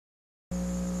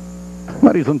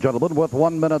Ladies and gentlemen, with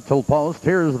 1 minute till post,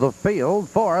 here's the field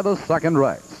for the second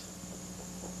race.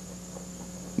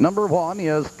 Number 1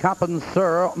 is Captain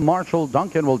Sir Marshall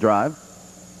Duncan will drive.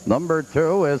 Number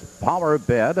 2 is Power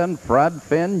Bid and Fred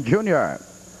Finn Jr.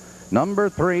 Number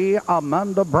 3,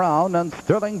 Amanda Brown and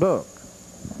Sterling Book.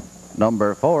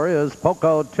 Number 4 is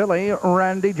POCO TILLY,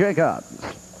 Randy Jacobs.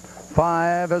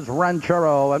 5 is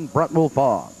Ranchero and Brett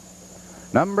Wolfong.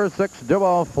 Number 6,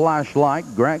 Duo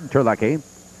Flashlight, Greg Terlecki.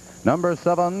 Number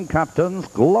 7, Captain's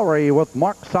Glory with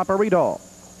Mark Saporito.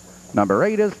 Number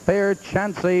 8 is Fair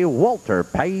Chancy, Walter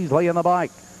Paisley in the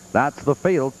bike. That's the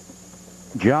field.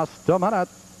 Just a minute.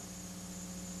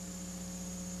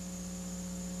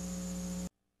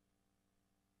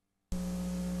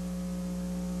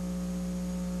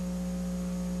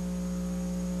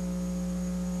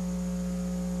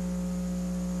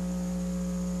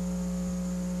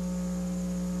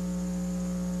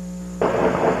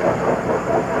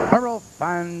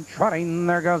 And trotting,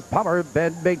 there goes Power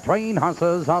Bid between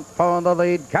horses, out for the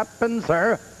lead, Captain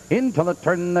Sir. Into the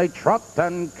turn they trot,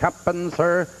 and Captain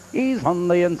Sir, he's on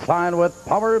the inside with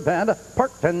Power Bid.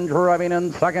 Parked and driving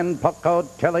in second, POCO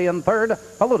TILLY in third.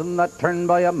 Followed in that turn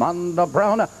by Amanda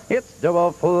Brown. It's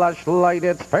Duo Flashlight,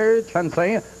 it's Fair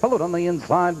Chancy. Followed on the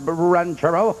inside,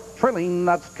 Ranchero. Trailing,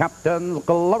 that's Captain's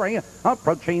Glory.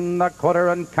 Approaching the quarter,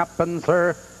 and Captain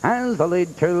Sir has the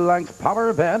lead 2 lengths.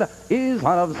 Power Bid is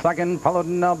out of second, followed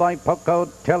now by POCO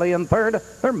TILLY in third.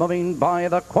 They're moving by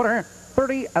the quarter.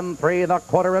 30 and 3 the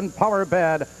quarter, and Power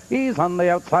Bid. He's on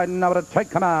the outside now to take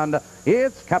command.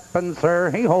 It's Captain Sir.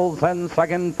 He holds in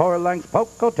second, 4 lengths.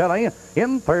 POCO TILLY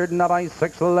in third now by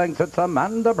 6 lengths. It's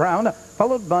Amanda Brown,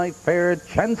 followed by Fair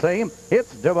Chancy.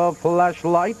 It's Duo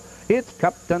Flashlight. It's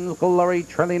Captain's Glory.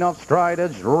 Trailing off stride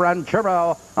is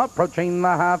Ranchero. Approaching the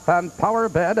half, and Power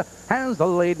Bid has the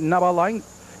lead now a length.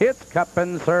 It's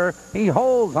Captain Sir. He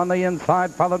holds on the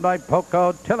inside, followed by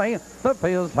POCO TILLY. The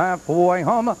field's halfway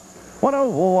home.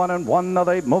 101 and 1. Now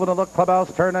they move into the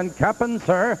clubhouse turn, and Captain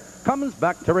Sir comes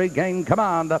back to regain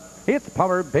command. It's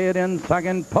Power Bid in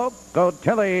second, POCO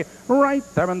TILLY right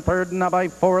there in third, now by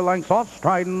 4 lengths off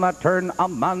stride in that turn.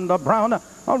 Amanda Brown.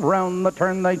 Around the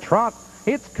turn they trot.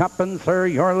 It's Captain Sir,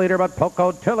 your leader, but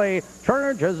POCO TILLY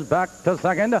charges back to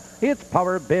second. It's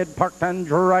Power Bid parked and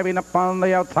driving up on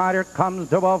the outside. Here comes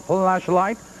Duo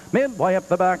Flashlight. Midway up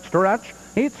the back stretch,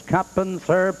 it's Captain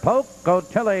Sir. POCO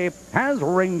TILLY has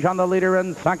range on the leader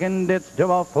in second. It's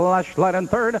Duo Flashlight in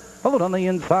third, followed on the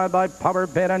inside by Power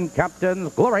Bid and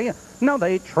Captain's Glory. Now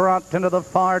they trot into the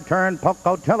far turn.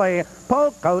 POCO TILLY.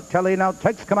 POCO TILLY now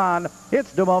takes command.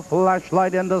 It's Duo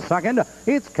Flashlight into second.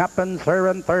 It's Captain Sir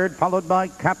in third, followed by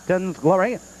Captain's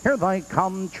Glory. Here they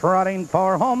come trotting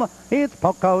for home. It's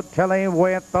POCO TILLY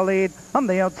with the lead. On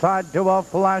the outside, Duo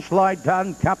Flashlight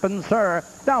and Captain Sir.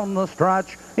 Down the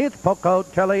stretch, it's POCO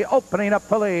TILLY opening up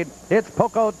the lead. It's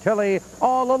POCO TILLY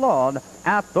all alone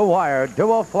at the wire.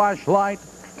 Duo Flashlight,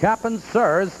 Captain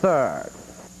Sir is third.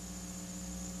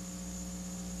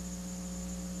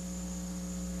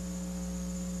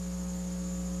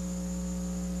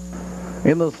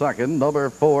 In the second,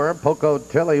 number 4, POCO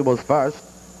TILLY was first.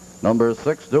 Number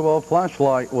 6, Duo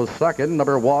Flashlight was second.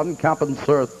 Number 1, Captain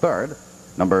Sir third.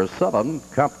 Number 7,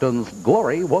 Captain's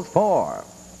Glory was 4.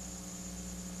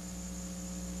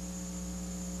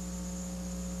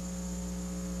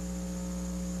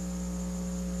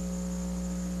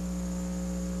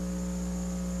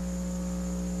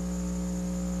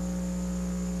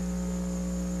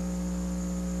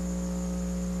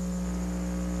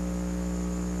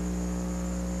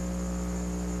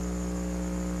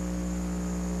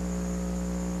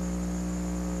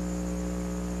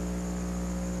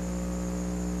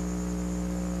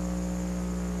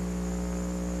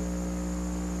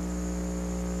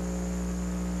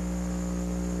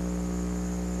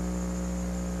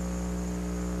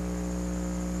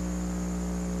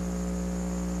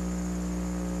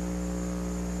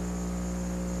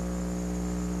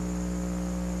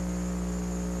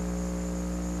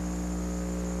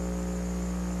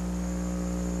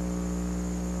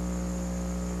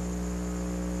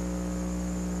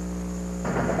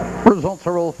 Results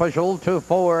are official.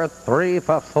 2-4,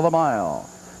 3/5 of the mile.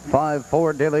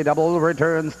 5-4 daily double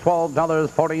returns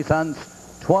 $12.40,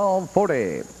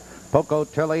 $12.40. POCO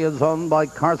TILLY is owned by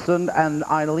Carson and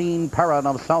Eileen Perrin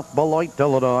of South Beloit,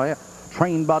 Illinois.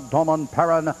 Trained by Doman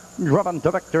Perrin, driven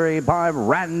to victory by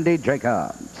Randy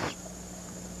Jacobs.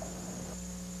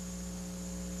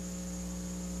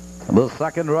 The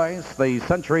second race, the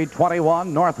Century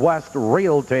 21 Northwest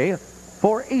Realty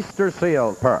for Easter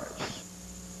Seal Purse.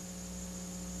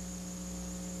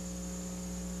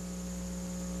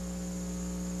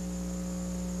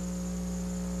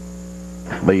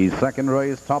 The second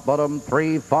race, top bottom,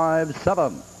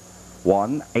 357.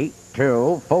 1, 8,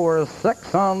 2, 4,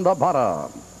 6 on the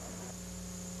bottom.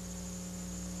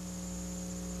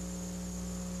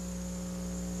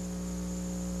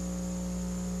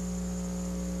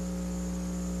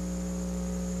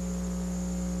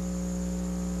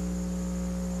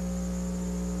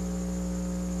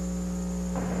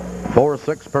 For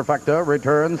 6 Perfecta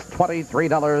returns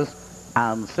 $23.60,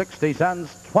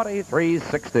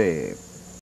 $23.60.